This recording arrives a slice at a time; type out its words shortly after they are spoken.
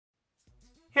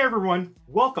Hey everyone,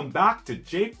 welcome back to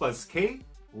J+K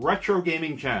Retro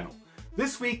Gaming channel.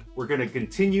 This week we're going to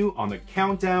continue on the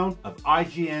countdown of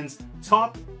IGN's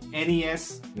top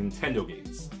NES Nintendo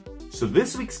games. So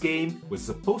this week's game was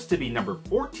supposed to be number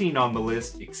 14 on the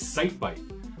list, Excitebike.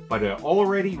 But I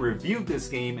already reviewed this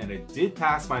game and it did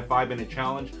pass my 5-minute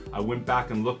challenge. I went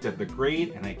back and looked at the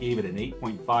grade and I gave it an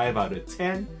 8.5 out of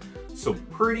 10. So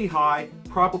pretty high,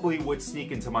 probably would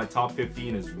sneak into my top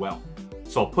 15 as well.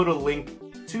 So I'll put a link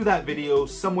to that video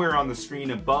somewhere on the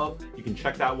screen above. You can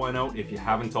check that one out if you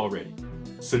haven't already.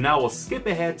 So now we'll skip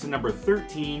ahead to number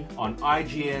 13 on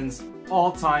IGN's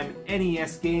all-time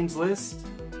NES games list,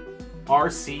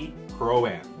 RC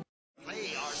Pro-Am. Play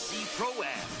RC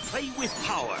Pro-Am. Play with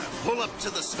power. Pull up to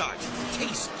the start.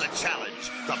 Taste the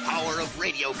challenge. The power of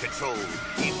radio control.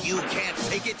 If you can't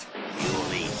take it,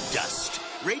 you'll eat dust.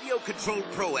 Radio controlled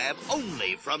Pro-Am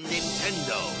only from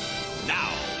Nintendo.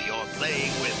 Now you're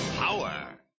playing with power.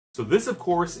 So this, of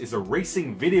course, is a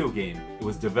racing video game. It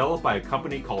was developed by a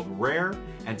company called Rare,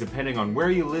 and depending on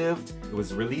where you lived, it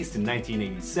was released in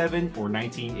 1987 or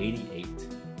 1988.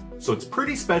 So it's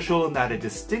pretty special in that it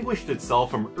distinguished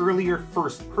itself from earlier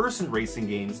first-person racing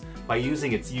games by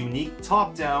using its unique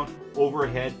top-down,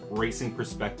 overhead racing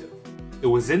perspective. It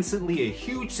was instantly a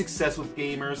huge success with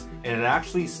gamers, and it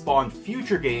actually spawned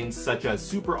future games such as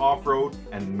Super Off-Road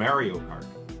and Mario Kart.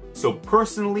 So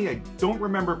personally, I don't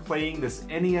remember playing this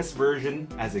NES version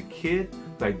as a kid,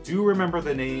 but I do remember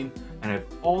the name, and I've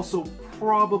also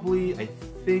probably, I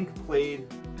think, played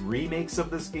remakes of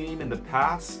this game in the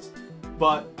past,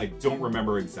 but I don't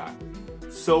remember exactly.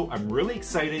 So I'm really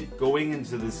excited going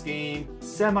into this game,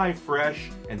 semi-fresh,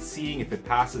 and seeing if it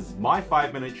passes my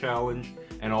 5-minute challenge,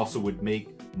 and also would make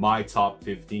my top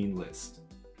 15 list.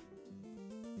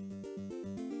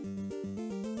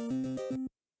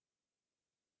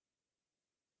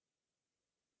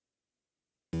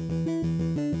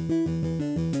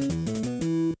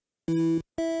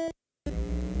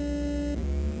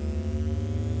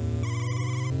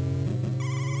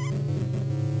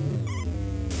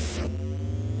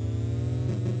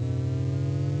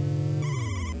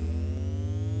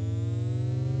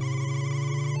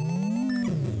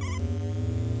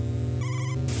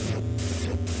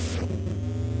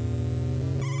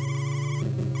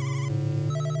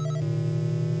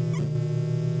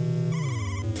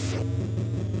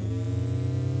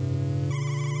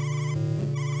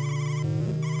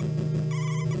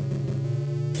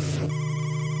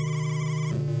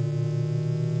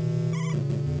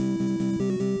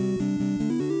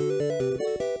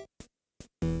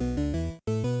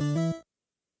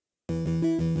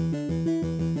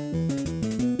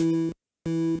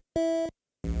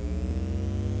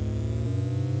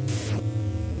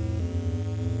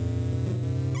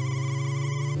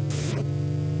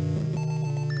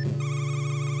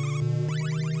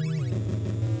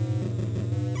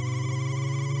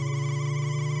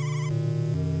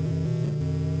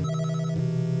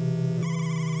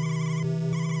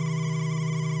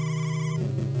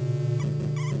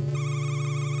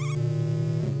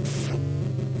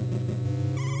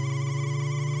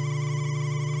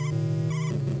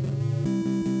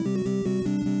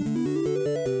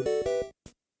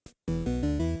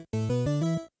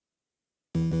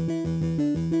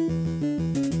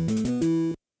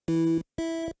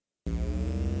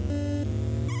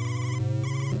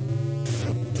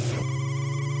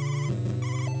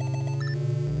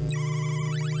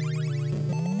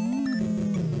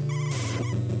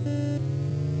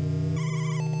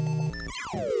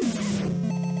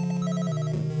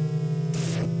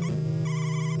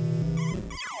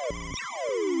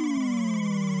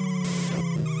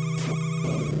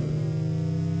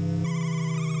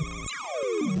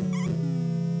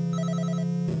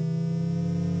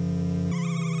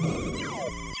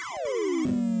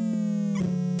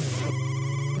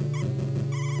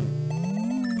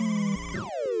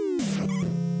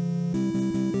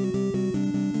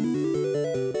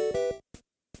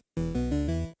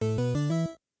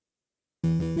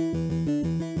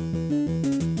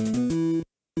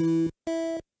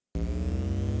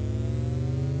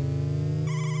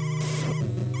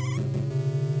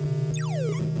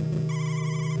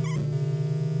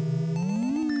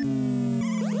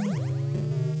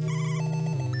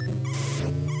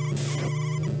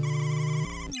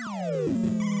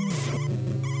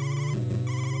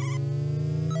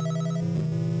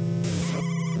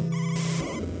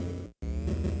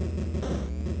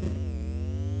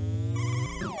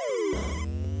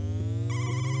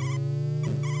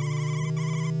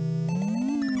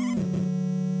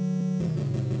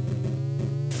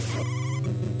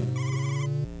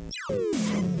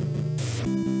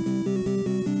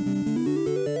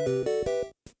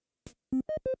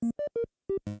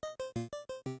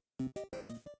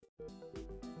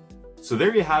 So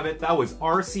there you have it, that was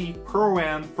RC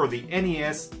Pro-Am for the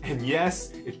NES, and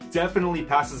yes, it definitely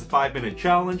passes the 5-minute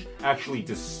challenge, actually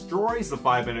destroys the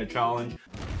 5-minute challenge.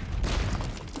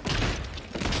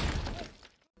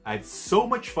 I had so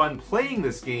much fun playing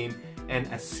this game,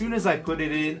 and as soon as I put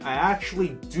it in, I actually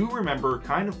do remember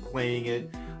kind of playing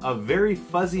it, very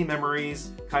fuzzy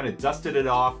memories, kind of dusted it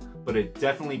off, but it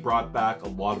definitely brought back a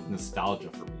lot of nostalgia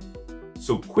for me.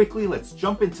 So quickly, let's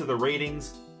jump into the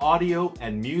ratings. Audio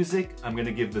and music, I'm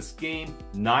gonna give this game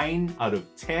 9 out of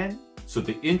 10. So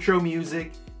the intro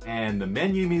music and the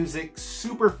menu music,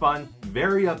 super fun,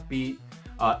 very upbeat,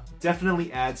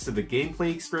 definitely adds to the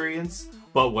gameplay experience.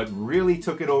 But what really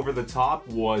took it over the top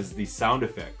was the sound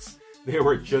effects. They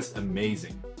were just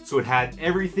amazing. So it had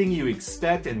everything you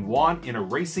expect and want in a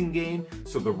racing game.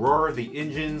 So the roar of the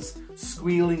engines,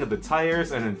 squealing of the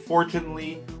tires, and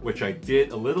unfortunately, which I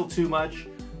did a little too much,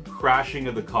 crashing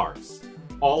of the cars.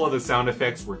 All of the sound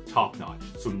effects were top notch,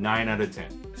 so 9 out of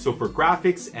 10. So for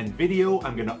graphics and video,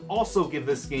 I'm gonna also give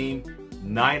this game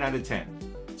 9 out of 10.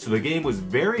 So the game was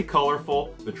very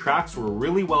colorful, the tracks were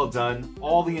really well done,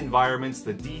 all the environments,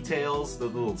 the details, the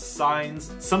little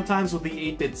signs. Sometimes with the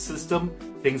 8-bit system,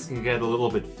 things can get a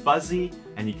little bit fuzzy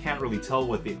and you can't really tell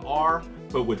what they are.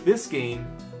 But with this game,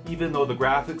 even though the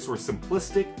graphics were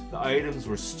simplistic, the items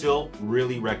were still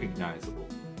really recognizable.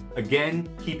 Again,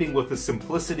 keeping with the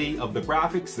simplicity of the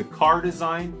graphics, the car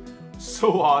design,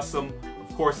 so awesome.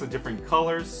 Of course, the different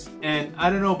colors. And I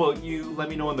don't know about you, let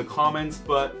me know in the comments,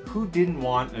 but who didn't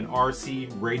want an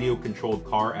RC radio-controlled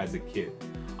car as a kid?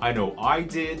 I know I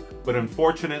did, but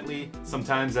unfortunately,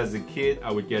 sometimes as a kid,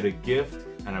 I would get a gift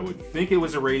and I would think it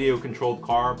was a radio-controlled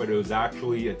car, but it was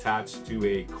actually attached to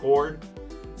a cord,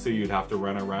 so you'd have to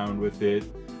run around with it.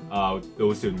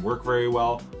 Those didn't work very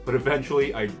well, but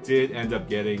eventually I did end up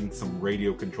getting some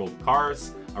radio-controlled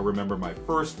cars. I remember my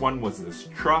first one was this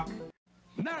truck.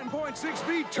 9.6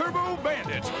 speed turbo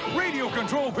bandits,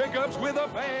 radio-controlled pickups with a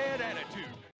bad attitude.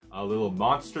 A little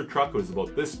monster truck was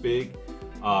about this big.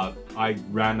 I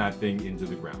ran that thing into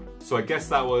the ground. So I guess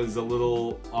that was a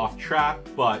little off track,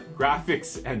 but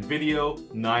graphics and video,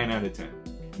 9 out of 10.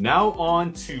 Now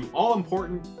on to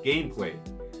all-important gameplay.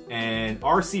 And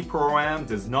RC Pro-Am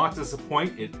does not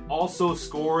disappoint. It also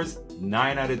scores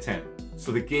 9 out of 10.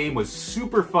 So the game was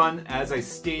super fun, as I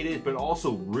stated, but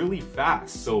also really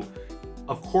fast. So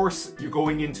of course, you're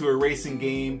going into a racing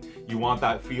game, you want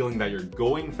that feeling that you're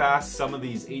going fast. Some of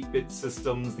these 8-bit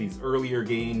systems, these earlier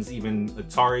games, even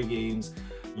Atari games,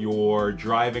 you're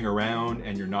driving around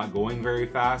and you're not going very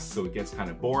fast, so it gets kind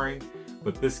of boring.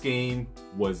 But this game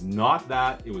was not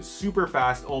that. It was super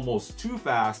fast, almost too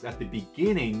fast. At the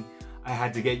beginning, I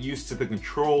had to get used to the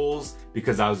controls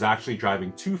because I was actually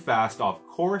driving too fast off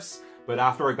course. But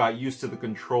after I got used to the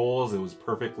controls, it was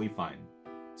perfectly fine.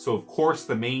 So of course,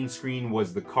 the main screen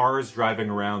was the cars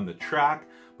driving around the track,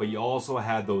 but you also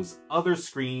had those other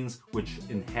screens which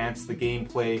enhanced the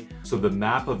gameplay. So the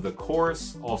map of the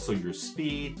course, also your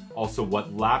speed, also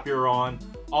what lap you're on,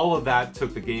 all of that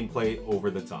took the gameplay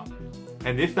over the top.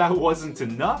 And if that wasn't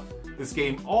enough, this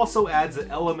game also adds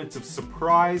an element of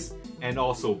surprise and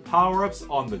also power-ups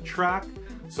on the track.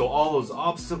 So all those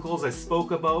obstacles I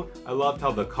spoke about, I loved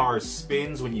how the car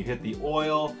spins when you hit the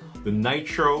oil, the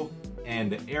nitro,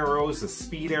 and the arrows, the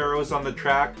speed arrows on the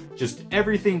track. Just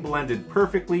everything blended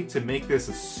perfectly to make this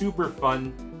a super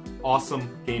fun,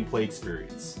 awesome gameplay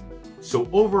experience. So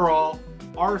overall,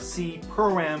 RC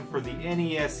Pro-Am for the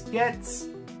NES gets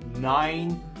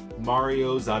 9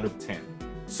 Marios out of 10.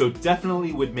 So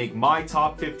definitely would make my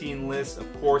top 15 list.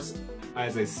 Of course,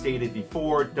 as I stated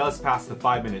before, does pass the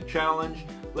 5-minute challenge.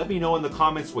 Let me know in the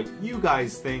comments what you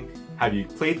guys think. Have you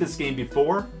played this game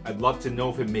before? I'd love to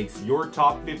know if it makes your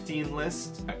top 15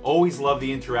 list. I always love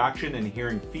the interaction and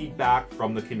hearing feedback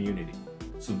from the community.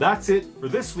 So that's it for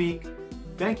this week.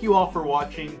 Thank you all for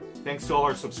watching. Thanks to all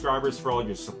our subscribers for all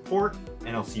your support.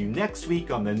 And I'll see you next week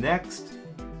on the next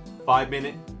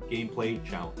 5-minute gameplay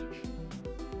challenge.